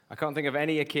I can't think of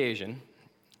any occasion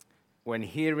when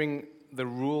hearing the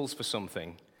rules for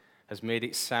something has made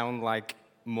it sound like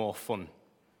more fun. Do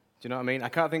you know what I mean? I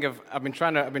can't think of. I've been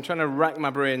trying to rack my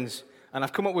brains, and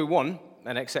I've come up with one,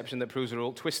 an exception that proves the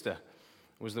rule. Twister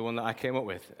was the one that I came up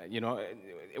with. You know,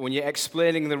 when you're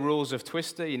explaining the rules of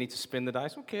Twister, you need to spin the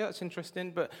dice. Okay, that's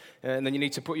interesting, but and then you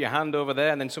need to put your hand over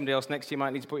there, and then somebody else next to you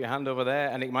might need to put your hand over there,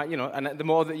 and it might, and the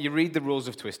more that you read the rules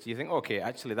of Twister, you think, okay,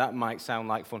 actually that might sound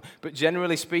like fun. But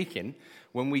generally speaking,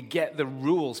 when we get the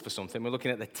rules for something, we're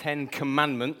looking at the 10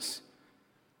 Commandments,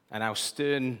 and how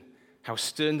stern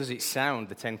does it sound,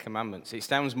 the 10 Commandments? It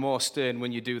sounds more stern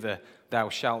when you do the thou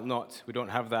shalt not. We don't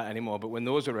have that anymore, but when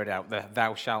those are read out, the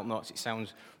thou shalt nots, it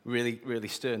sounds really, really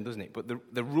stern, doesn't it? But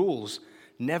the rules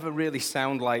never really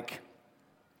sound like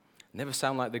they're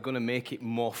going to make it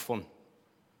more fun.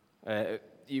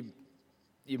 You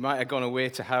might have gone away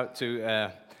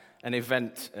to an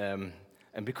event,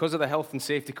 and because of the health and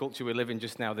safety culture we live in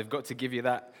just now, they've got to give you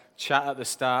that chat at the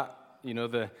start. You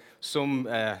know,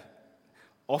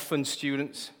 often a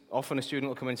student will come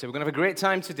in and say, we're going to have a great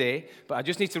time today, but I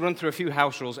just need to run through a few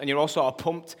house rules, and you're all sort of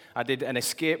pumped. I did an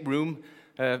escape room.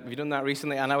 Have you done that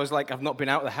recently? And I was like, I've not been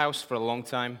out of the house for a long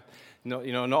time. Not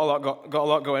a lot, got a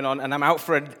lot going on, and I'm out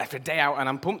for a day out, and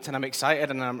I'm pumped, and I'm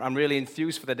excited, and I'm really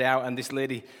enthused for the day out, and this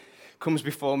lady comes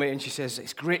before me, and she says,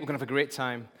 it's great, we're going to have a great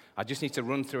time. I just need to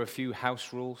run through a few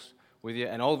house rules with you,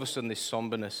 and all of a sudden this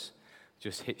somberness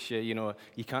just hits you. You know,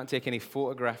 you can't take any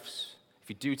photographs. If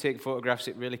you do take photographs,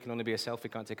 it really can only be a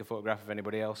selfie. Can't take a photograph of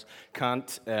anybody else.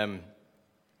 Can't.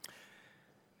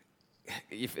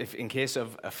 If in case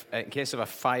of a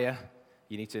fire,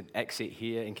 you need to exit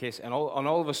here. And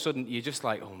all of a sudden, you're just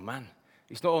like, oh man!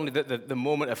 It's not only that the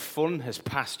moment of fun has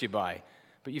passed you by,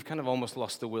 but you've kind of almost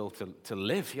lost the will to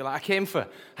live. You're like,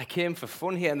 I came for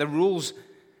fun here, and the rules,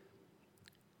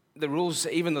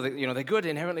 even though they're good,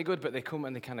 inherently good, but they come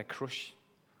and they kind of crush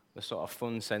the sort of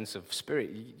fun sense of spirit.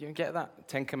 You get that?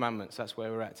 10 Commandments, that's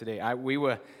where we're at today.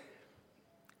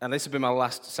 And this will be my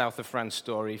last South of France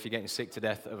story if you're getting sick to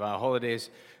death of our holidays.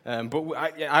 But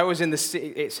I was in the city.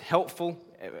 It's helpful.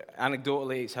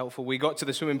 Anecdotally, it's helpful. We got to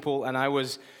the swimming pool, and I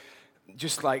was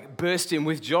just like bursting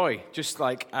with joy. Just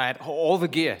like I had all the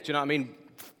gear. Do you know what I mean?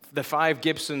 The 5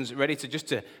 Gibsons ready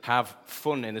to have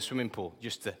fun in the swimming pool.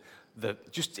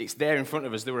 It's there in front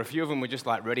of us. There were a few of them were just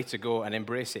like ready to go and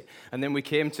embrace it. And then we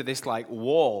came to this like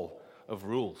wall of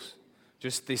rules,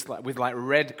 just this like with like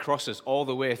red crosses all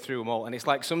the way through them all. And it's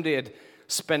like somebody had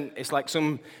spent. It's like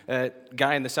some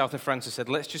guy in the south of France has said,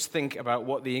 "Let's just think about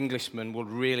what the Englishman would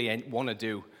really want to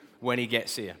do when he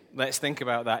gets here. Let's think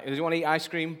about that. Does he want to eat ice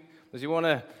cream? Does he want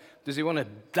to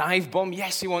dive bomb?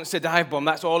 Yes, he wants to dive bomb.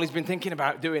 That's all he's been thinking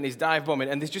about doing is dive bombing.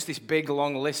 And there's just this big,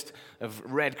 long list of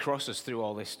red crosses through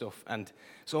all this stuff. And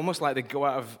it's almost like they go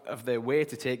out of their way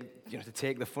to take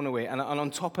the fun away. And on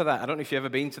top of that, I don't know if you've ever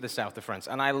been to the south of France.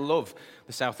 And I love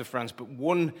the south of France. But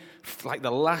like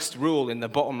the last rule in the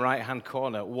bottom right-hand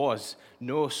corner was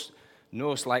no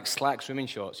like slack swimming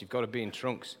shorts. You've got to be in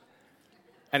trunks.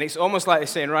 And it's almost like they're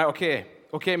saying, right, okay,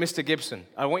 Mr. Gibson,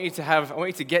 I want you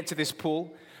to get to this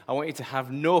pool. I want you to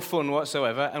have no fun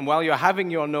whatsoever, and while you're having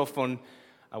your no fun,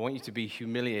 I want you to be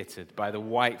humiliated by the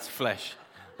white flesh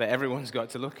that everyone's got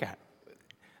to look at.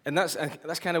 And that's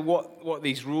kind of what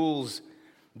these rules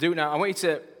do. Now, I want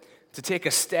you to take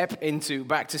a step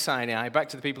back to Sinai, back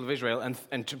to the people of Israel,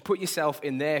 and to put yourself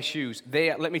in their shoes.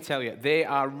 Let me tell you, they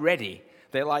are ready.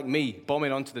 They're like me,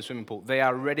 bombing onto the swimming pool. They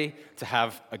are ready to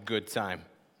have a good time.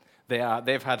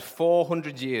 They've had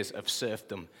 400 years of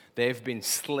serfdom. They've been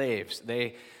slaves.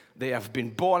 They have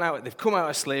been born out. They've come out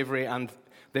of slavery, and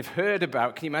they've heard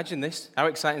about. Can you imagine this? How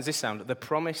exciting does this sound? The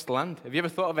Promised Land. Have you ever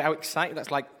thought of how exciting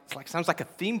that's like? Sounds like a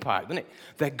theme park, doesn't it?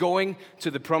 They're going to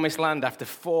the Promised Land after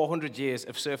 400 years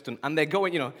of serfdom, and they're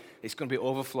going. It's going to be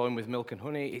overflowing with milk and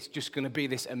honey. It's just going to be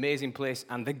this amazing place,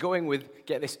 and they're going with,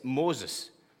 get this, Moses.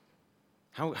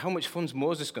 How much fun's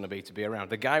Moses going to be around?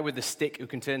 The guy with the stick who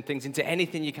can turn things into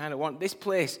anything you kind of want. This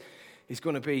place is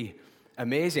going to be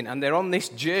amazing. And they're on this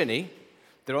journey.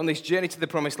 They're on this journey to the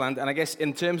Promised Land. And I guess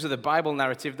in terms of the Bible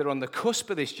narrative, they're on the cusp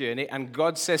of this journey. And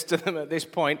God says to them at this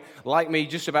point, like me,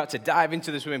 just about to dive into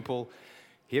the swimming pool,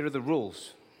 here are the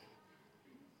rules.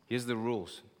 Here's the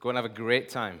rules. Go and have a great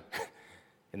time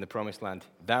in the Promised Land.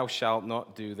 Thou shalt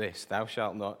not do this. Thou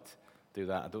shalt not do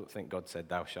that. I don't think God said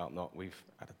thou shalt not. We've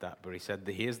added that. But he said,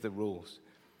 here's the rules.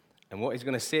 And what he's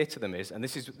going to say to them is, and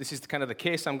this is kind of the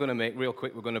case I'm going to make real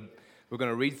quick. We're going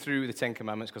to read through the 10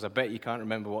 Commandments because I bet you can't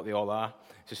remember what they all are.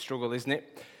 It's a struggle, isn't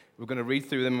it? We're going to read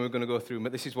through them and we're going to go through them.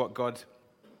 But this is what God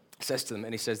says to them.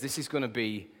 And he says, these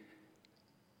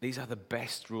are the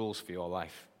best rules for your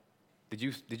life.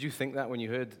 Did you think that when you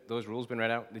heard those rules being read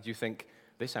out? Did you think,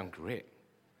 they sound great?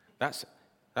 That's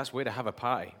way to have a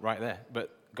party right there.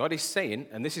 But God is saying,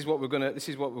 and this is what we're going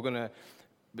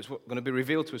to be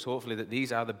revealed to us, hopefully, that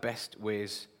these are the best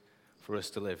ways for us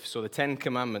to live. So the Ten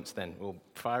Commandments then, we'll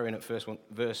fire in at the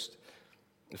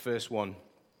first one.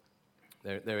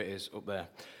 There it is, up there.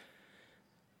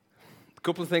 A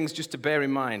couple of things just to bear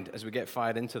in mind as we get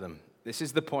fired into them. This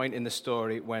is the point in the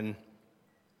story when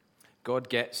God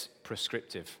gets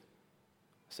prescriptive.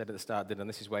 I said at the start, didn't I?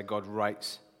 This is where God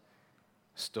writes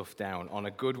stuff down on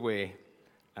a good way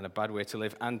and a bad way to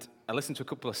live. And I listened to a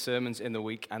couple of sermons in the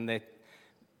week, and they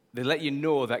let you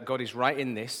know that God is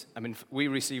writing this. I mean, we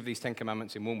receive these Ten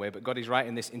Commandments in one way, but God is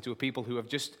writing this into a people who have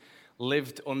just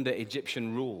lived under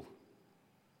Egyptian rule.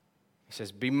 He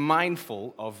says, be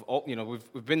mindful of all,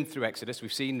 we've been through Exodus,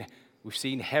 we've seen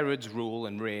Herod's rule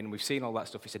and reign, we've seen all that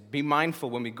stuff. He said, be mindful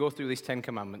when we go through these Ten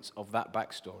Commandments of that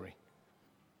backstory.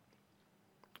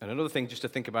 And another thing just to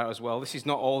think about as well, this is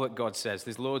not all that God says.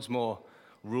 There's loads more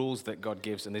rules that God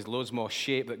gives, and there's loads more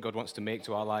shape that God wants to make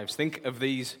to our lives. Think of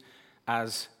these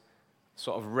as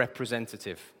sort of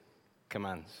representative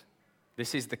commands.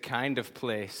 This is the kind of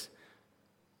place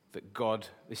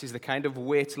this is the kind of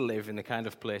way to live in the kind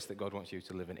of place that God wants you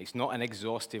to live in. It's not an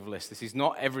exhaustive list. This is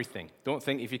not everything. Don't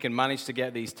think if you can manage to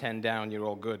get these 10 down, you're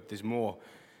all good. There's more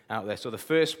out there. So the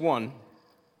first one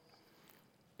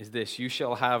is this: you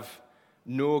shall have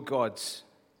no gods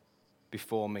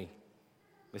before me.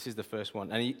 This is the first one.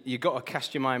 And you've got to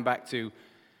cast your mind back to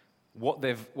what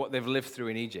they've lived through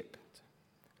in Egypt.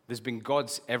 There's been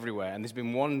gods everywhere, and there's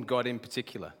been one God in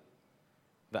particular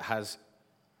that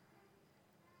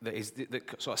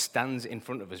sort of stands in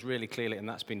front of us really clearly, and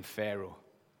that's been Pharaoh.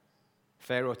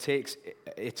 Pharaoh takes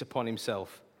it upon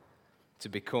himself to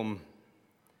become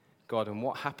God. And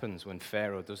what happens when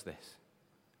Pharaoh does this?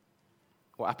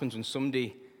 What happens when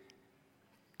somebody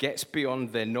gets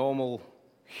beyond their normal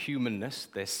humanness,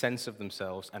 their sense of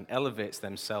themselves, and elevates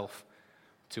themselves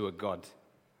to a God?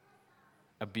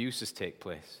 Abuses take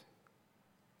place.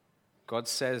 God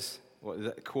says,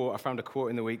 I found a quote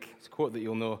in the week. It's a quote that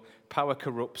you'll know. Power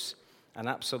corrupts, and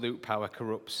absolute power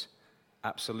corrupts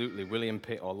absolutely. William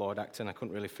Pitt or Lord Acton. I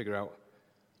couldn't really figure out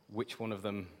which one of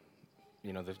them.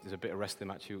 There's a bit of wrestling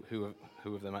match who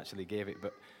of them actually gave it.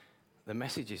 But the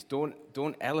message is don't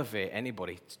elevate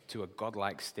anybody to a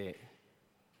godlike state,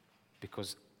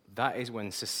 because that is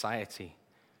when society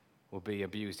will be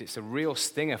abused. It's a real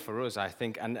stinger for us, I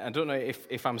think. And I don't know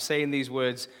if I'm saying these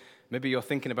words, maybe you're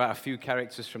thinking about a few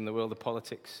characters from the world of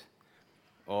politics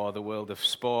or the world of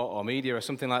sport or media or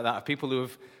something like that. People who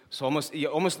have,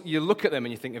 you look at them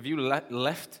and you think, have you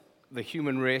left the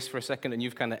human race for a second and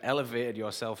you've kind of elevated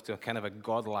yourself to a kind of a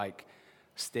godlike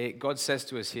state? God says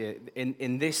to us here,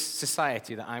 in this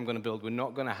society that I'm going to build, we're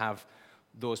not going to have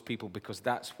those people, because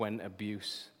that's when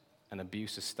abuse and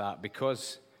abuses start,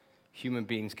 because human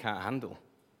beings can't handle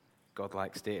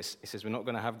godlike status. He says we're not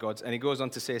going to have gods. And he goes on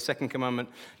to say, second commandment,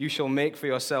 you shall not,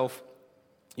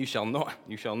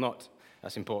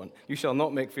 that's important. You shall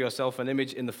not make for yourself an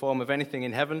image in the form of anything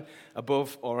in heaven,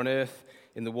 above, or on earth,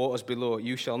 in the waters below.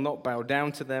 You shall not bow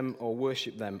down to them or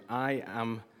worship them. I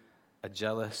am a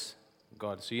jealous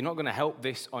God. So you're not going to help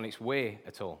this on its way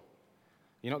at all.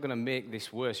 You're not going to make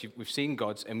this worse. We've seen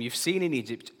gods, and you've seen in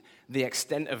Egypt the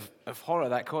extent of horror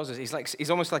that causes. He's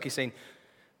almost like he's saying,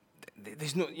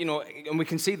 there's no, and we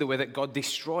can see the way that God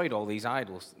destroyed all these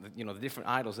idols, the different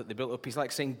idols that they built up. He's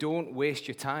like saying, don't waste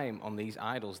your time on these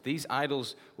idols. These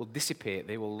idols will dissipate.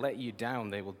 They will let you down.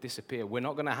 They will disappear. We're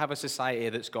not going to have a society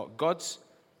that's got gods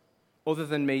other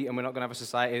than me, and we're not going to have a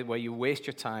society where you waste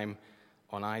your time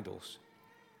on idols.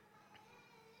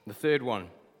 The third one,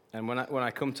 and when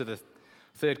I come to the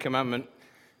third commandment,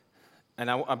 and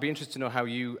I'd be interested to know how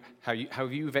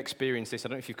you've experienced this. I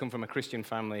don't know if you come from a Christian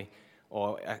family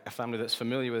or a family that's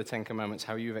familiar with the Ten Commandments,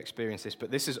 how you've experienced this.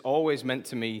 But this has always meant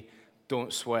to me,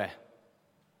 don't swear.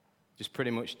 Just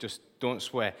pretty much just don't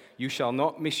swear. You shall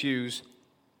not misuse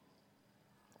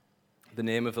the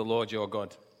name of the Lord your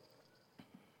God.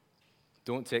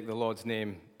 Don't take the Lord's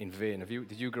name in vain.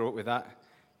 Did you grow up with that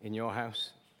in your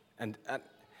house? And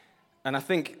I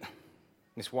think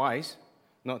it's wise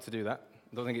not to do that.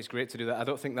 I don't think it's great to do that. I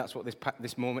don't think that's what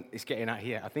this moment is getting at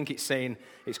here. I think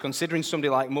it's considering somebody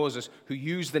like Moses who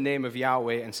used the name of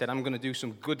Yahweh and said, I'm going to do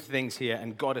some good things here,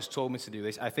 and God has told me to do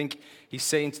this. I think he's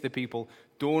saying to the people,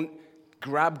 don't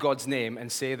grab God's name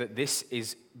and say that this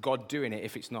is God doing it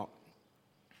if it's not,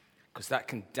 because that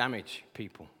can damage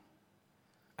people.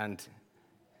 And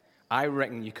I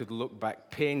reckon you could look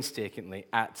back painstakingly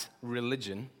at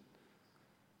religion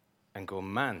and go,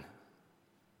 man,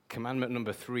 commandment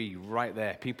number 3 right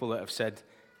there. People that have said,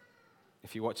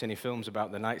 if you watch any films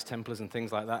about the Knights Templars and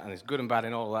things like that, and it's good and bad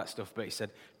and all that stuff, but he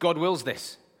said, God wills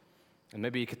this. And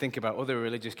maybe you could think about other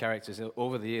religious characters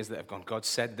over the years that have gone, God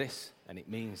said this, and it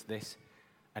means this.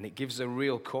 And it gives a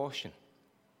real caution.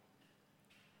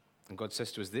 And God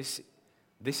says to us,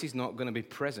 this is not going to be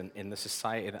present in the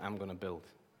society that I'm going to build.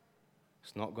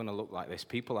 It's not going to look like this.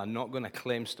 People are not going to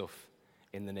claim stuff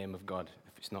in the name of God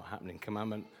if it's not happening.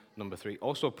 Commandment number 3.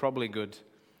 Also probably good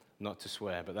not to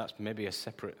swear, but that's maybe a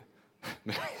separate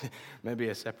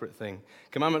thing.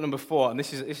 Commandment number 4, and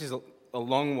this is a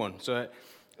long one. So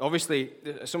obviously,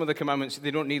 some of the commandments,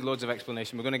 they don't need loads of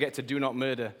explanation. We're going to get to do not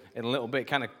murder in a little bit.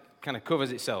 Kind of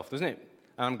covers itself, doesn't it?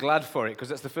 And I'm glad for it, because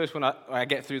that's the first one I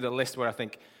get through the list where I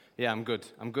think, yeah, I'm good.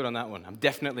 I'm good on that one. I'm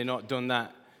definitely not done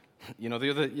that. The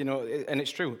other, and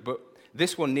it's true. But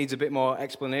this one needs a bit more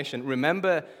explanation.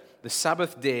 Remember the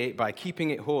Sabbath day by keeping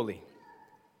it holy.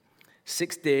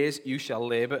 6 days you shall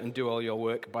labor and do all your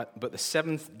work, but the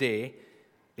seventh day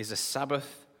is a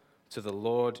Sabbath to the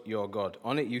Lord your God.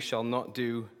 On it you shall not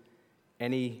do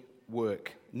any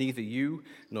work, neither you,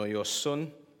 nor your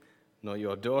son, nor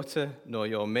your daughter, nor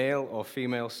your male or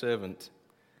female servant,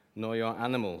 nor your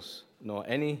animals, nor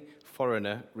any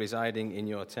foreigner residing in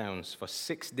your towns. For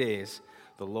 6 days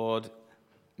the Lord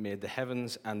made the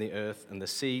heavens and the earth and the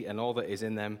sea and all that is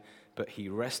in them, but he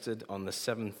rested on the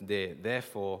seventh day.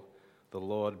 Therefore the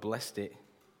Lord blessed it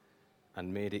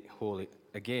and made it holy.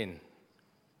 Again,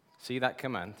 see that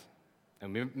command?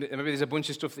 And maybe there's a bunch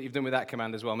of stuff that you've done with that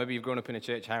command as well. Maybe you've grown up in a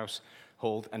church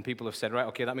household and people have said, right,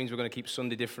 okay, that means we're going to keep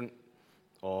Sunday different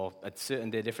or a certain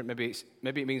day different.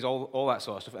 Maybe it means all that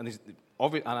sort of stuff.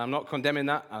 And I'm not condemning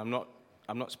that. And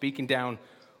I'm not speaking down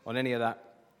on any of that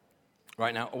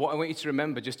right now. What I want you to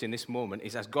remember just in this moment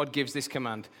is as God gives this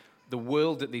command, the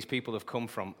world that these people have come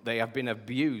from, they have been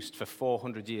abused for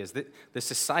 400 years. The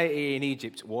society in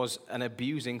Egypt was an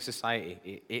abusing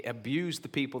society. It abused the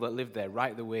people that lived there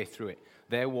right the way through it.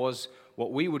 There was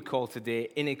what we would call today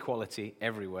inequality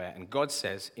everywhere. And God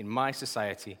says, in my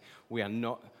society, we are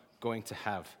not going to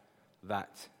have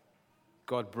that.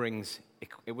 God brings,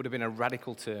 it would have been a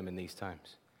radical term in these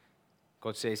times.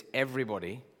 God says,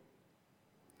 everybody,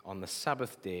 on the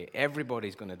Sabbath day,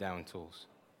 everybody's going to down tools.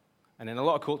 And in a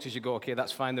lot of cultures, you go, okay,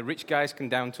 that's fine. The rich guys can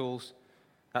down tools.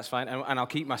 That's fine. And I'll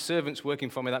keep my servants working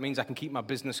for me. That means I can keep my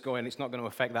business going. It's not going to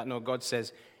affect that. No, God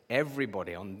says,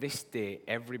 everybody, on this day,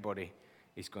 everybody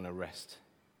is going to rest.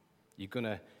 You're going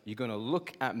to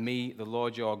look at me, the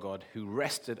Lord your God, who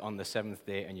rested on the seventh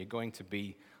day, and you're going to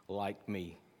be like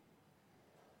me.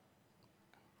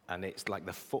 And it's like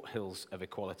the foothills of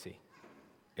equality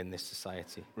in this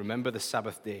society. Remember the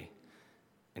Sabbath day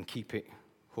and keep it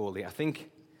holy. I think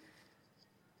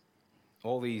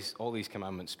all these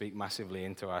commandments speak massively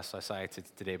into our society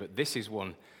today, but this is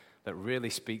one that really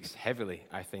speaks heavily,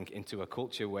 I think, into a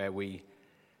culture where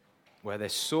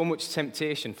there's so much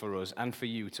temptation for us and for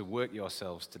you to work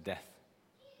yourselves to death.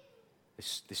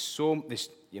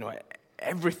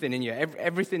 Everything in you,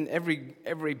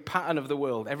 every pattern of the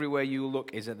world, everywhere you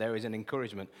look, is that there is an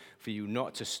encouragement for you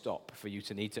not to stop, for you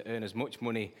to need to earn as much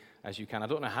money as you can. I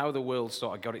don't know how the world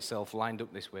sort of got itself lined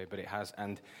up this way, but it has.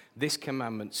 And this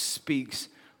commandment speaks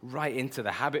right into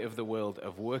the habit of the world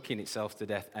of working itself to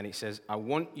death. And it says, I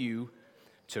want you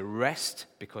to rest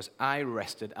because I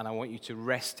rested, and I want you to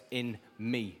rest in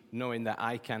me, knowing that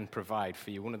I can provide for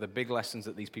you. One of the big lessons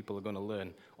that these people are going to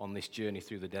learn on this journey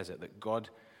through the desert, that God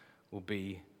will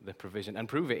be the provision. And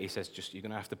prove it, he says, just you're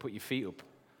going to have to put your feet up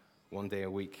one day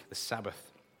a week, the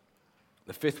Sabbath.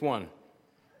 The fifth one,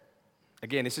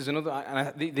 again, this is another,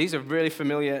 and these are really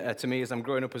familiar to me as I'm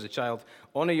growing up as a child.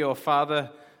 Honor your father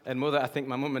and mother. I think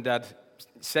my mum and dad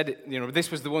said it,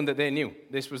 this was the one that they knew.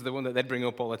 This was the one that they'd bring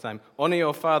up all the time. Honor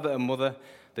your father and mother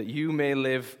that you may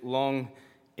live long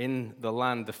in the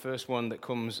land. The first one that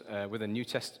comes with a New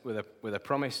Testament, with a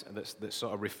promise that's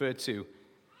sort of referred to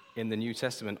in the New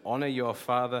Testament. Honor your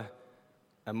father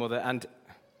and mother. And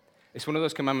it's one of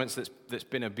those commandments that's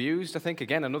been abused, I think.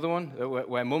 Again, another one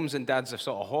where mums and dads have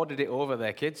sort of hoarded it over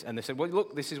their kids. And they said, well,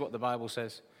 look, this is what the Bible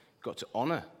says. You've got to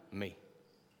honor me.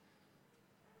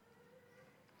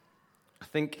 I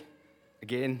think,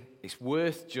 again, it's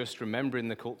worth just remembering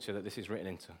the culture that this is written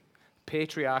into.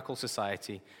 Patriarchal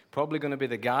society, probably going to be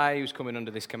the guy who's coming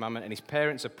under this commandment, and his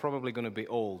parents are probably going to be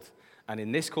old. And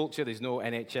in this culture, there's no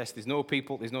NHS, there's no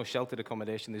people, there's no sheltered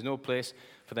accommodation, there's no place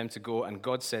for them to go. And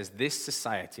God says this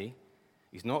society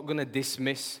is not going to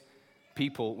dismiss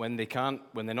people when they're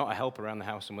not a help around the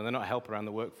house and when they're not a help around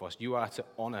the workforce. You are to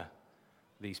honor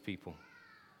these people.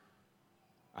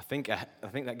 I think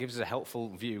that gives us a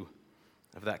helpful view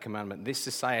of that commandment. This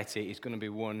society is going to be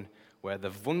one where the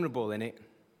vulnerable in it,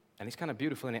 and it's kind of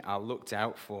beautiful in it, are looked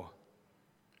out for.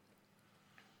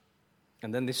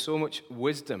 And then there's so much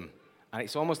wisdom, and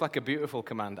it's almost like a beautiful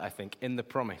command, I think, in the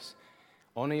promise.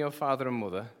 Honor your father and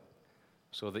mother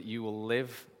so that you will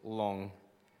live long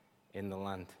in the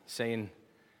land. Saying,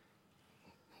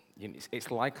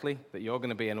 it's likely that you're going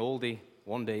to be an oldie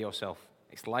one day yourself.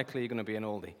 It's likely you're going to be an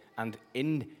oldie. And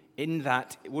in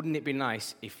that, wouldn't it be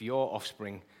nice if your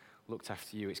offspring looked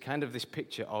after you? It's kind of this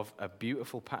picture of a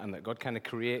beautiful pattern that God kind of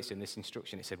creates in this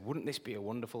instruction. He said, wouldn't this be a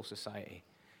wonderful society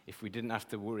if we didn't have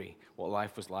to worry what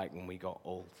life was like when we got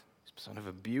old? It's sort of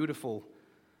a beautiful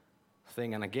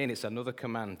thing. And again, it's another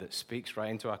command that speaks right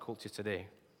into our culture today,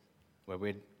 where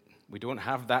we don't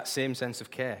have that same sense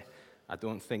of care, I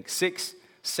don't think. 6,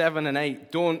 7, and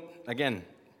 8, don't, again,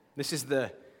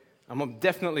 I'm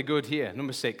definitely good here.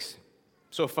 Number 6,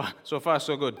 so far,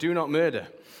 so good. Do not murder,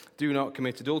 do not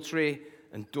commit adultery,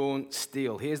 and don't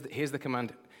steal. Here's the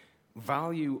command,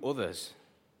 value others.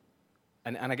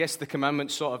 And I guess the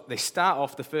commandments they start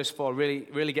off, the first 4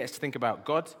 really gets to think about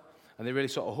God, and they really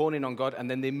sort of hone in on God, and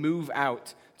then they move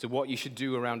out to what you should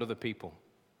do around other people.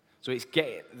 So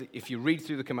if you read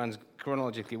through the commands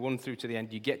chronologically, 1 through to the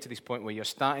end, you get to this point where you're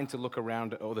starting to look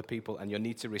around at other people and you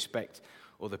need to respect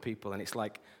other people. And it's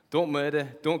like, don't murder,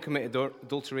 don't commit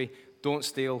adultery, don't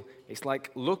steal. It's like,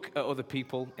 look at other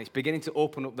people. It's beginning to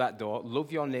open up that door.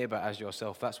 Love your neighbor as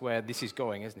yourself. That's where this is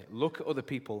going, isn't it? Look at other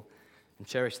people and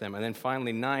cherish them. And then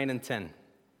finally, 9 and 10.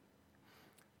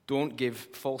 Don't give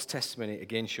false testimony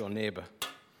against your neighbor.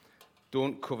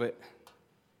 Don't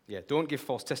give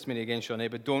false testimony against your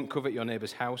neighbor. Don't covet your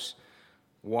neighbor's house,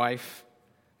 wife,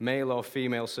 male or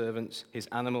female servants, his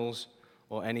animals,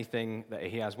 or anything that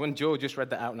he has. When Joe just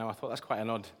read that out now, I thought that's quite an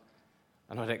odd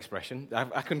expression.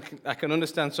 I can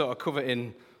understand sort of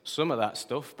coveting some of that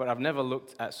stuff, but I've never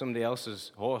looked at somebody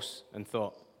else's horse and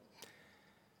thought,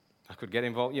 I could get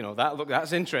involved.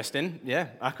 That's interesting. Yeah,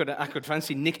 I could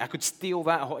fancy Nick. I could steal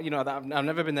that. I've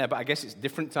never been there, but I guess it's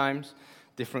different times,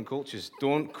 different cultures.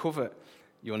 Don't covet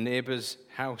your neighbor's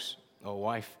house or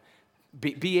wife.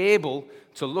 Be able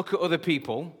to look at other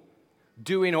people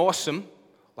doing awesome,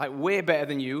 like way better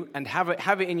than you, and have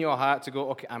it in your heart to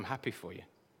go, okay, I'm happy for you.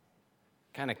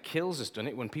 Kind of kills us, doesn't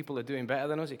it? When people are doing better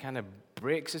than us, it kind of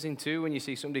breaks us in two when you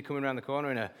see somebody coming around the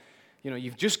corner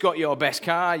you've just got your best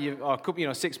car,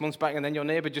 6 months back, and then your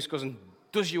neighbor just goes and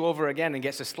does you over again and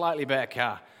gets a slightly better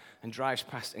car and drives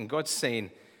past. And God's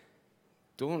saying,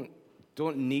 don't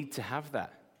need to have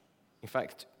that. In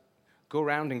fact, go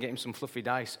around and get him some fluffy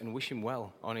dice and wish him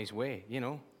well on his way.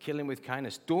 Kill him with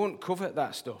kindness. Don't covet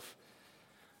that stuff.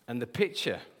 And the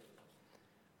picture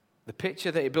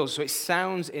that it builds, so it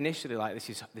sounds initially like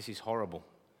this is horrible.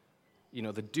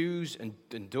 The do's and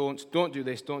don'ts. Don't do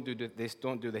this. Don't do this.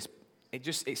 Don't do this.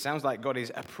 It sounds like God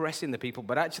is oppressing the people.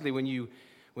 But actually, when you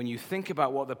think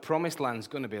about what the promised land's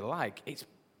going to be like,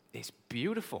 it's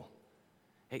beautiful.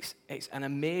 It's an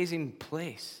amazing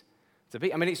place to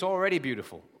be. I mean, it's already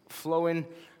beautiful, flowing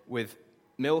with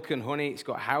milk and honey. It's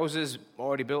got houses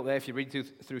already built there. If you read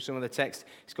through some of the text,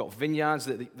 it's got vineyards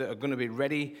that are going to be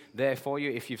ready there for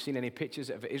you. If you've seen any pictures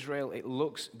of Israel, it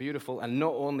looks beautiful. And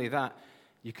not only that,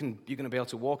 you're going to be able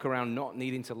to walk around not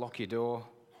needing to lock your door.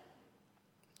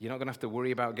 You're not going to have to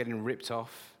worry about getting ripped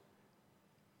off.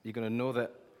 You're going to know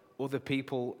that other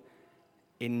people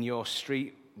in your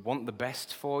street want the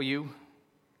best for you.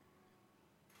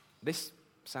 This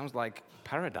sounds like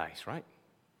paradise, right?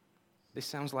 This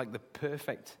sounds like the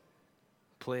perfect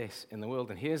place in the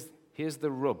world. And here's the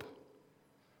rub.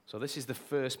 So this is the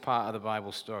first part of the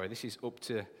Bible story. This is up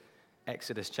to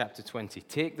Exodus chapter 20.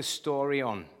 Take the story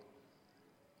on.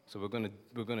 So we're going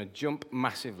to jump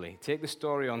massively. Take the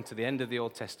story on to the end of the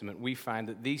Old Testament. We find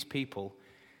that these people,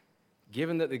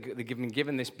 given that they've been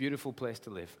given this beautiful place to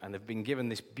live, and they've been given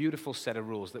this beautiful set of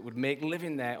rules that would make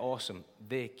living there awesome,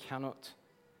 they cannot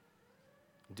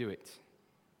do it.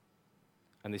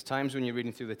 And there's times when you're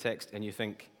reading through the text and you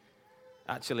think,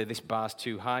 actually, this bar's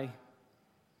too high.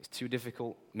 It's too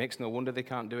difficult. Makes no wonder they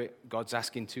can't do it. God's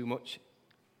asking too much.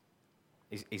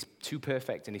 He's too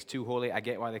perfect and he's too holy. I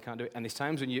get why they can't do it. And there's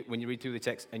times when you read through the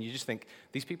text and you just think,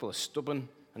 these people are stubborn.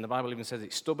 And the Bible even says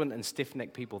it's stubborn and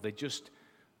stiff-necked people. They just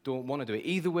don't want to do it.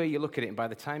 Either way you look at it, and by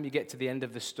the time you get to the end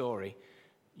of the story,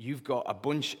 you've got a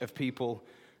bunch of people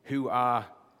who are,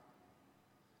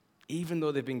 even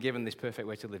though they've been given this perfect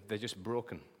way to live, they're just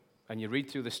broken. And you read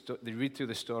through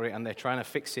the story and they're trying to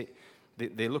fix it.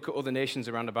 They look at other nations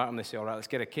around about them. They say, all right, let's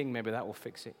get a king. Maybe that will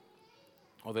fix it.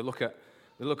 Or they look at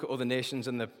other nations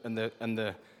and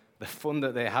the the fun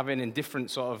that they're having in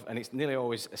different sort of, and it's nearly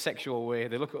always a sexual way.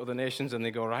 They look at other nations and they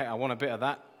go, right, I want a bit of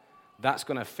that. That's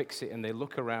going to fix it. And they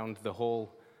look around the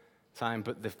whole time.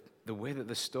 But the way that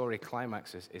the story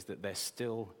climaxes is that they're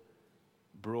still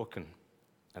broken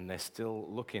and they're still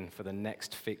looking for the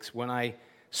next fix. When I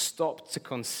stopped to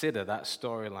consider that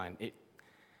storyline,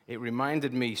 it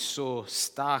reminded me so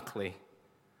starkly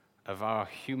of our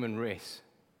human race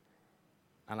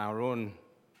and our own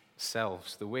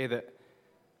selves, the way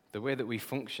that we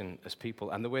function as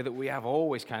people, and the way that we have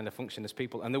always kind of functioned as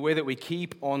people, and the way that we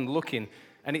keep on looking.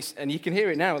 And you can hear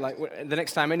it now. Like the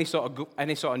next time any sort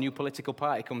of new political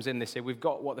party comes in, they say we've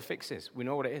got what the fix is. We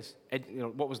know what it is.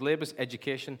 What was Labour's?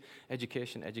 Education,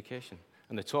 education, education.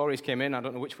 And the Tories came in. I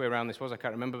don't know which way around this was. I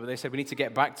can't remember. But they said we need to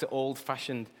get back to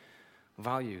old-fashioned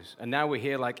values. And now we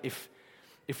hear like if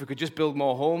we could just build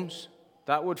more homes,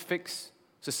 that would fix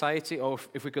society. Or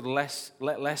if we could let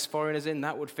less foreigners in,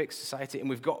 that would fix society. And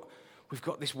we've got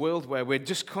this world where we're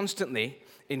just constantly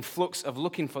in flux of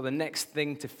looking for the next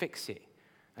thing to fix it.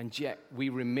 And yet we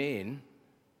remain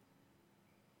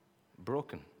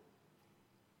broken.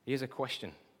 Here's a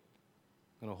question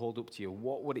I'm going to hold up to you.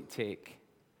 What would it take?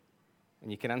 And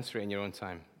you can answer it in your own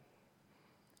time.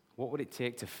 What would it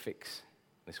take to fix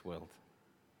this world?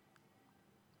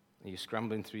 Are you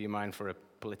scrambling through your mind for a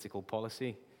political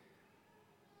policy?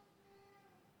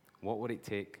 What would it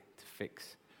take to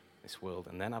fix this world?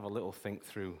 And then have a little think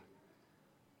through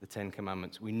the Ten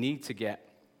Commandments. We need to get,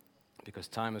 because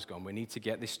time has gone, we need to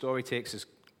get, this story takes us,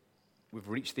 we've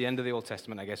reached the end of the Old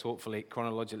Testament, I guess, hopefully,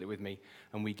 chronologically with me,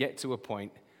 and we get to a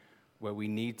point where we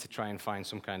need to try and find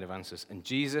some kind of answers. And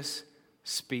Jesus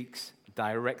speaks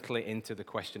directly into the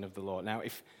question of the law. Now,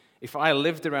 if I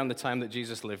lived around the time that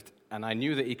Jesus lived, and I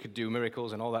knew that he could do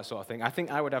miracles and all that sort of thing, I think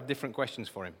I would have different questions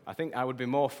for him. I think I would be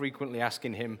more frequently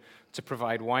asking him to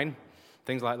provide wine,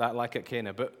 things like that, like at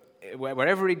Cana. But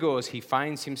wherever he goes, he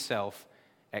finds himself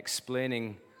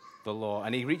explaining the law.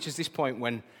 And he reaches this point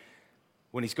when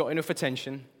he's got enough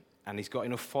attention and he's got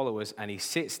enough followers, and he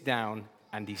sits down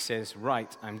and he says,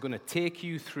 right, I'm going to take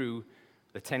you through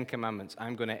the Ten Commandments.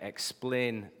 I'm going to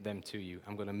explain them to you.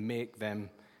 I'm going to make them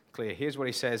clear. Here's what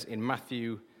he says in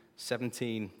Matthew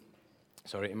 5,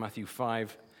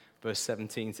 verse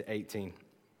 17 to 18.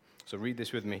 So read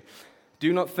this with me.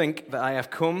 Do not think that I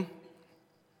have come,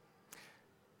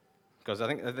 because I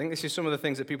think this is some of the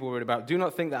things that people worry about. Do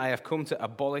not think that I have come to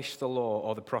abolish the law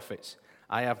or the prophets.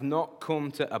 I have not come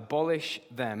to abolish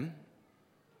them.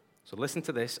 So listen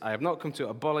to this. I have not come to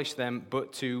abolish them,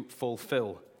 but to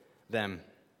fulfill them.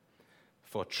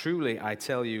 For truly I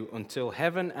tell you, until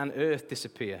heaven and earth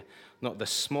disappear, not the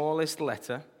smallest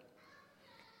letter,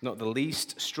 not the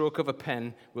least stroke of a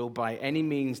pen will by any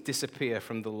means disappear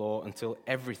from the law until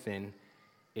everything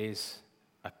is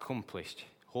accomplished.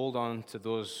 Hold on to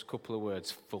those couple of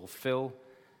words, fulfill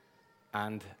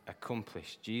and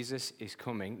accomplish. Jesus is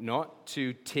coming not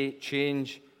to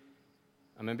change.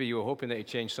 I remember you were hoping that he'd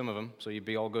change some of them, so you'd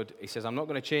be all good. He says, I'm not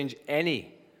going to change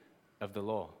any of the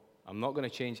law. I'm not going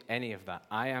to change any of that.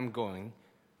 I am going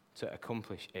to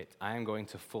accomplish it. I am going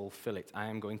to fulfill it. I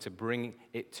am going to bring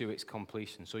it to its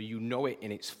completion. So you know it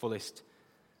in its fullest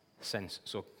sense.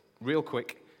 So real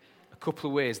quick, a couple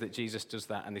of ways that Jesus does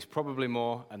that. And there's probably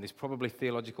more, and there's probably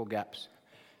theological gaps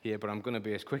here, but I'm going to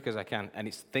be as quick as I can. And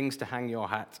it's things to hang your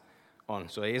hat on.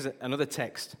 So here's another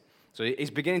text. So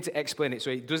he's beginning to explain it.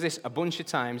 So he does this a bunch of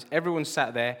times. Everyone's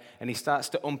sat there, and he starts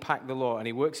to unpack the law, and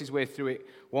he works his way through it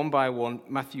one by one.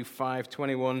 Matthew 5,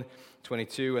 21,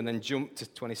 22, and then jump to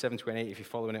 27, 28 if you're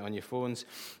following it on your phones.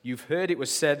 You've heard it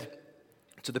was said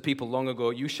to the people long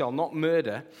ago, you shall not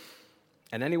murder,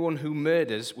 and anyone who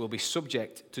murders will be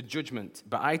subject to judgment.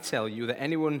 But I tell you that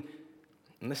anyone,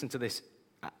 and listen to this,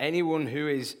 anyone who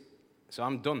is, so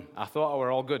I'm done. I thought I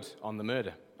were all good on the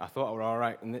murder. I thought I were all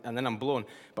right, and then I'm blown.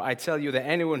 But I tell you that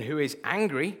anyone who is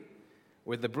angry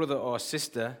with the brother or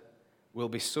sister will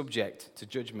be subject to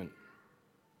judgment.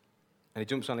 And he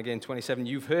jumps on again, 27.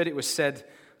 You've heard it was said,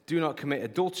 do not commit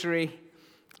adultery.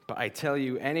 But I tell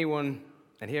you, anyone,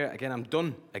 and here again, I'm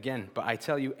done again. But I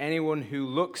tell you, anyone who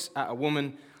looks at a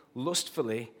woman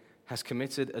lustfully has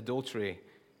committed adultery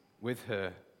with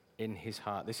her in his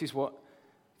heart. This is what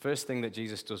first thing that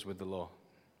Jesus does with the law.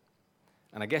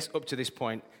 And I guess up to this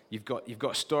point, you've got a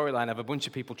storyline of a bunch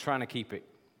of people trying to keep it.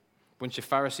 A bunch of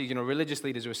Pharisees, religious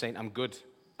leaders who are saying, I'm good.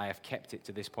 I have kept it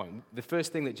to this point. The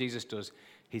first thing that Jesus does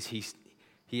is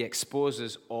he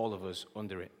exposes all of us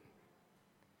under it.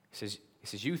 He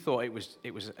says, you thought it was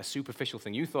a superficial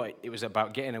thing. You thought it was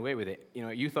about getting away with it.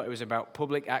 You thought it was about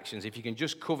public actions. If you can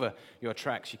just cover your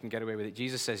tracks, you can get away with it.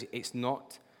 Jesus says it's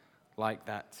not like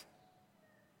that.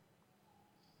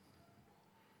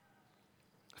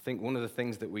 think one of the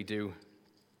things that we do,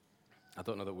 I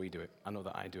don't know that we do it, I know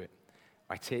that I do it.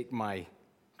 I take my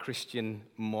Christian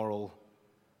moral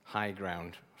high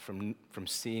ground from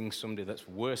seeing somebody that's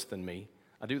worse than me.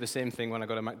 I do the same thing when I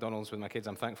go to McDonald's with my kids.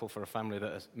 I'm thankful for a family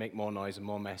that make more noise and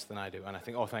more mess than I do. And I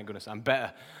think, oh, thank goodness, I'm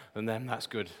better than them. That's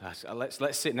good.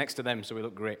 Let's sit next to them so we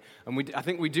look great. And I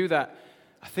think we do that.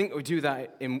 I think we do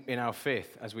that in our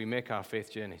faith as we make our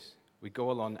faith journeys. We go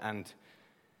along and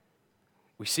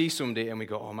we see somebody and we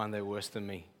go, oh man, they're worse than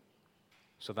me.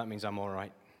 So that means I'm all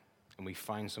right. And we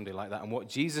find somebody like that. And what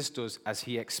Jesus does as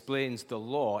he explains the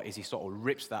law is he sort of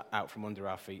rips that out from under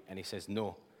our feet and he says,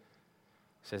 no.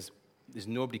 He says, there's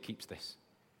nobody keeps this.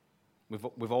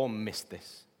 We've all missed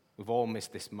this. We've all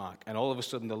missed this mark. And all of a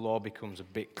sudden the law becomes a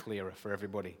bit clearer for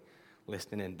everybody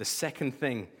listening in. The second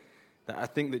thing that I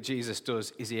think that Jesus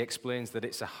does is he explains that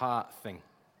it's a heart thing.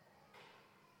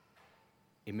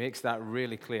 He makes that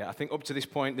really clear. I think up to this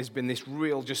point, there's been this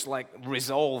real just like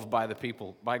resolve by the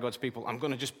people, by God's people. I'm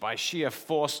going to just by sheer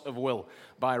force of will,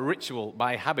 by ritual,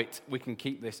 by habit, we can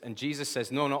keep this. And Jesus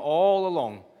says, no, all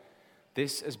along,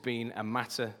 this has been a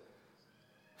matter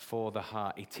for the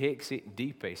heart. He takes it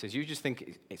deeper. He says, you just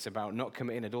think it's about not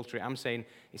committing adultery. I'm saying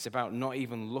it's about not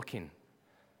even looking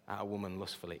at a woman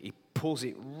lustfully. He pulls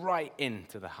it right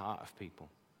into the heart of people.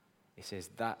 He says,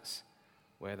 that's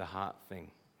where the heart thing.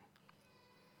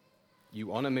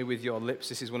 You honor me with your lips.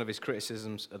 This is one of his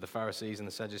criticisms of the Pharisees and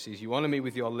the Sadducees. You honor me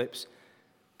with your lips,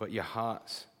 but your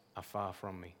hearts are far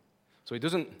from me. So he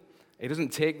doesn't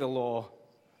take the law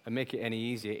and make it any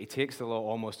easier. He takes the law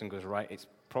almost and goes, right, it's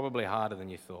probably harder than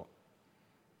you thought.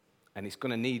 And it's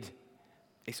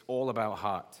all about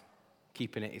heart.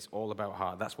 Keeping it's all about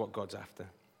heart. That's what God's after.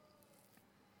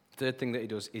 Third thing that he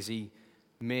does is he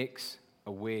makes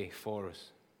a way for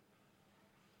us.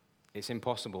 It's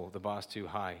impossible. The bar's too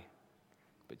high.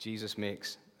 But Jesus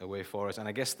makes a way for us. And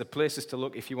I guess the places to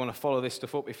look, if you want to follow this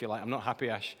stuff up, if you're like, I'm not happy,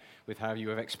 Ash, with how you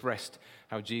have expressed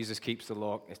how Jesus keeps the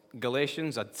law.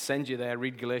 Galatians, I'd send you there,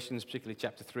 read Galatians, particularly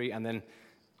chapter 3, and then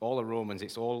all of Romans.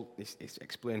 It's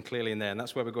explained clearly in there. And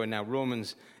that's where we're going now.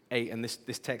 Romans 8, and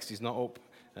this text is not up,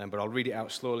 but I'll read it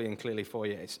out slowly and clearly for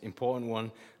you. It's an important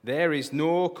one. There is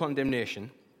no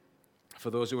condemnation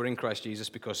for those who are in Christ Jesus,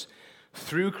 because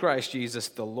through Christ Jesus,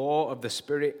 the law of the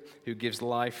Spirit who gives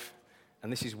life,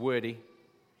 and this is wordy,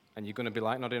 and you're going to be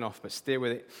like nodding off, but stay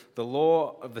with it. The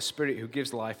law of the Spirit who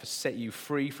gives life has set you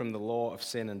free from the law of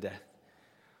sin and death.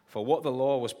 For what the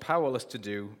law was powerless to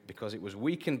do, because it was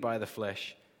weakened by the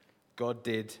flesh, God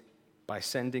did by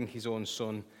sending his own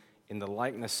Son in the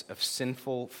likeness of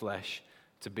sinful flesh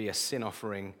to be a sin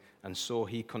offering, and so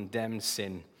he condemned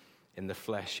sin in the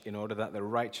flesh in order that the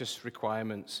righteous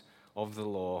requirements of the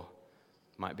law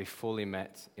might be fully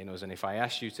met in us. And if I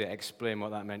asked you to explain what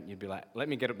that meant, you'd be like, let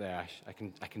me get up there, Ash.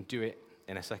 I can do it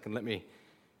in a second. Let me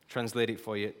translate it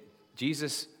for you.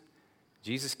 Jesus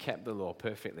kept the law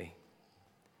perfectly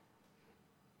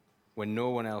when no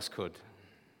one else could.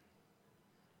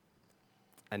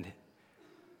 And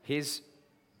his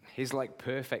like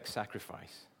perfect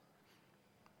sacrifice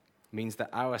means that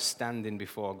our standing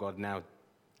before God now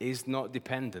is not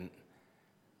dependent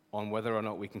on whether or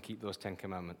not we can keep those 10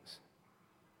 commandments.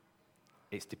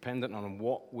 It's dependent on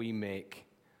what we make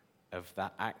of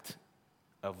that act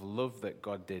of love that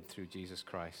God did through Jesus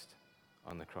Christ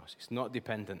on the cross. It's not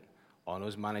dependent on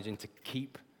us managing to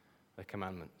keep the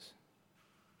commandments.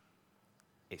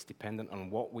 It's dependent on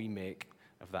what we make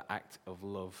of that act of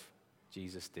love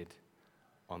Jesus did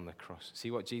on the cross.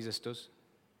 See what Jesus does?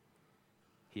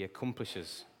 He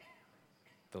accomplishes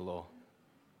the law.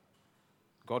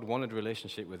 God wanted a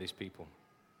relationship with his people.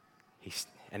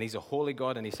 And he's a holy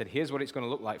God, and he said, here's what it's going to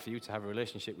look like for you to have a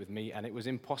relationship with me, and it was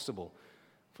impossible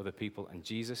for the people, and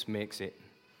Jesus makes it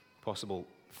possible.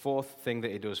 Fourth thing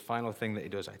that he does, final thing that he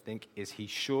does, I think, is he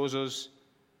shows us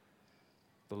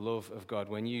the love of God.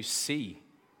 When you see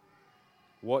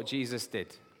what Jesus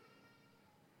did,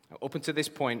 up until this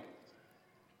point,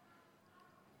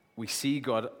 we see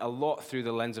God a lot through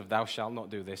the lens of thou shalt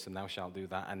not do this and thou shalt do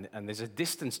that, and there's a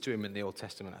distance to him in the Old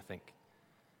Testament, I think.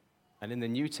 And in the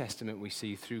New Testament, we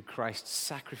see through Christ's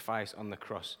sacrifice on the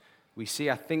cross, we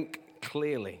see, I think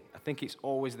clearly, I think it's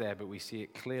always there, but we see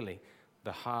it clearly,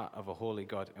 the heart of a holy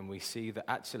God. And we see that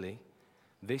actually,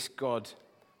 this God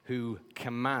who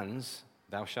commands,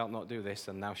 thou shalt not do this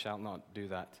and thou shalt not do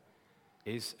that,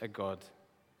 is a God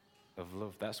of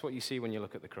love. That's what you see when you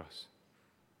look at the cross.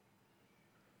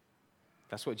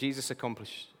 That's what Jesus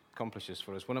accomplishes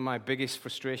for us. One of my biggest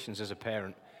frustrations as a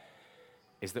parent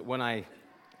is that when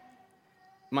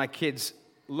my kids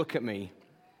look at me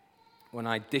when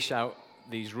I dish out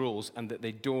these rules and that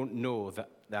they don't know that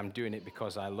I'm doing it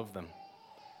because I love them.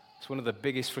 It's one of the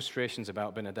biggest frustrations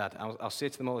about being a dad. I'll say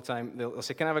to them all the time, they'll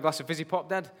say, "Can I have a glass of fizzy pop,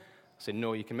 Dad?" I say,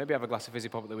 "No, you can maybe have a glass of fizzy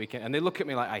pop at the weekend." And they look at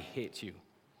me like, "I hate you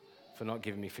for not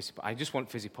giving me fizzy pop. I just want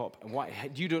fizzy pop. And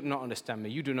why? You do not understand me.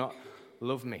 You do not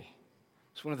love me."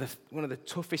 It's one of the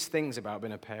toughest things about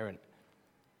being a parent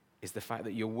is the fact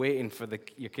that you're waiting for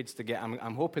your kids to get.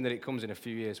 I'm hoping that it comes in a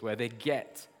few years where they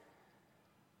get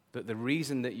that the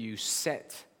reason that you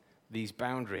set these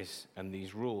boundaries and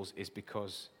these rules is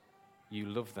because you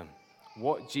love them.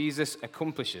 What Jesus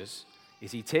accomplishes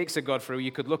is he takes a God through you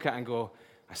could look at and go,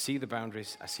 "I see the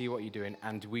boundaries, I see what you're doing,"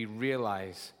 and we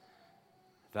realize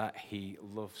that he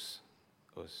loves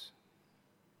us.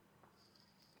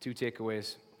 2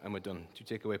 takeaways, and we're done. 2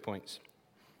 takeaway points.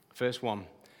 First one,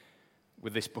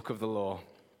 with this book of the law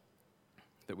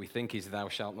that we think is thou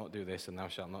shalt not do this and thou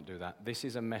shalt not do that. This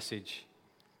is a message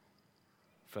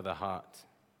for the heart.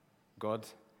 God,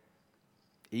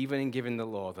 even in giving the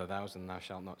law, the thous and thou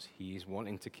shalt nots, he is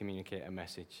wanting to communicate a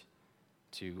message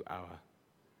to our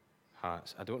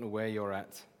hearts. I don't know where you're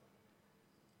at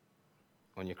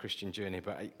on your Christian journey,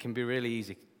 but it can be really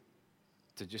easy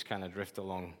to just kind of drift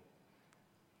along,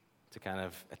 to kind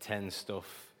of attend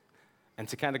stuff, and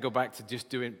to kind of go back to just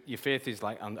doing, your faith is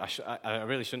like, I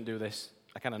really shouldn't do this.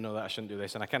 I kind of know that I shouldn't do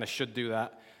this, and I kind of should do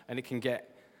that, and it can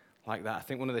get like that. I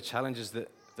think one of the challenges that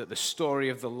the story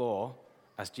of the law,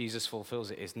 as Jesus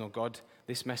fulfills it, is, no, God,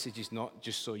 this message is not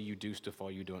just so you do stuff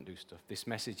or you don't do stuff. This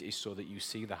message is so that you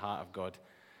see the heart of God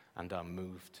and are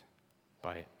moved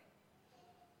by it.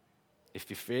 If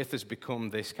your faith has become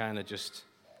this kind of just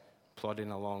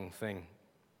plodding along thing,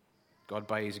 God,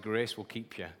 by his grace, will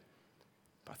keep you.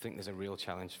 But I think there's a real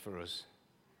challenge for us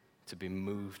to be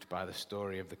moved by the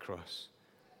story of the cross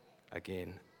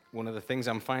again. One of the things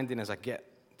I'm finding as I get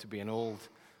to be an old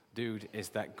dude is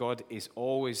that God is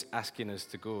always asking us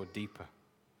to go deeper.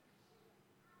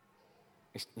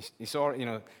 It's all,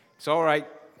 it's all right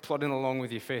plodding along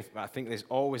with your faith, but I think there's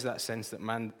always that sense that,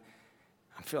 man,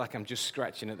 I feel like I'm just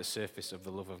scratching at the surface of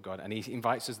the love of God. And he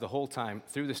invites us the whole time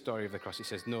through the story of the cross. He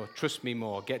says, no, trust me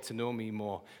more, get to know me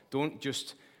more. Don't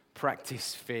just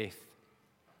practice faith.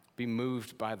 Be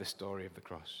moved by the story of the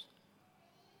cross.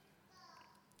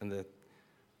 And the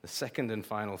second and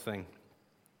final thing.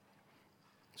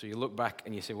 So you look back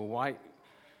and you say, well,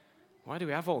 why do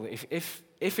we have all this?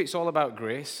 If it's all about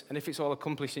grace and if it's all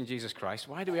accomplished in Jesus Christ,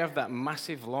 why do we have that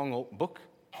massive long book?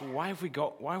 Why have we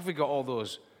got all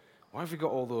those? Why have we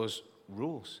got all those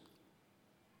rules?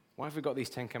 Why have we got these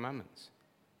 10 commandments?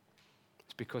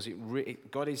 It's because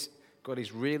God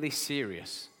is really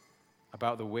serious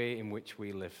about the way in which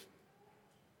we live.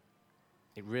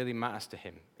 It really matters to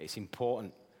him. It's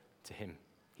important to him.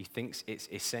 He thinks it's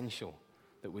essential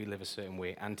that we live a certain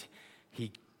way. And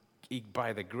he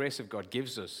by the grace of God,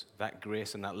 gives us that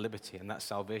grace and that liberty and that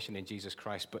salvation in Jesus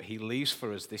Christ. But he leaves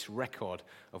for us this record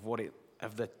of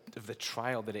the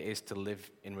trial that it is to live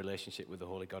in relationship with the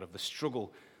Holy God, of the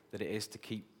struggle that it is to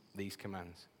keep these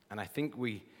commands. And I think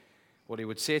what he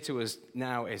would say to us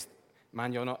now is,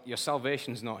 man, your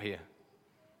salvation's not here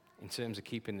in terms of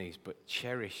keeping these, but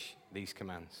cherish these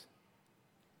commands.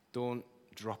 Don't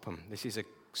drop them. This is a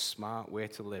smart way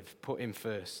to live. Put him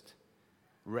first.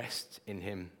 Rest in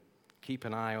him. Keep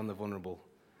an eye on the vulnerable.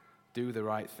 Do the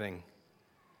right thing.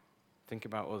 Think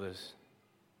about others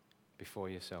before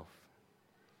yourself.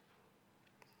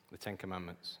 The 10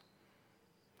 Commandments.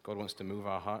 God wants to move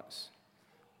our hearts,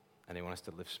 and he wants us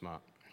to live smart.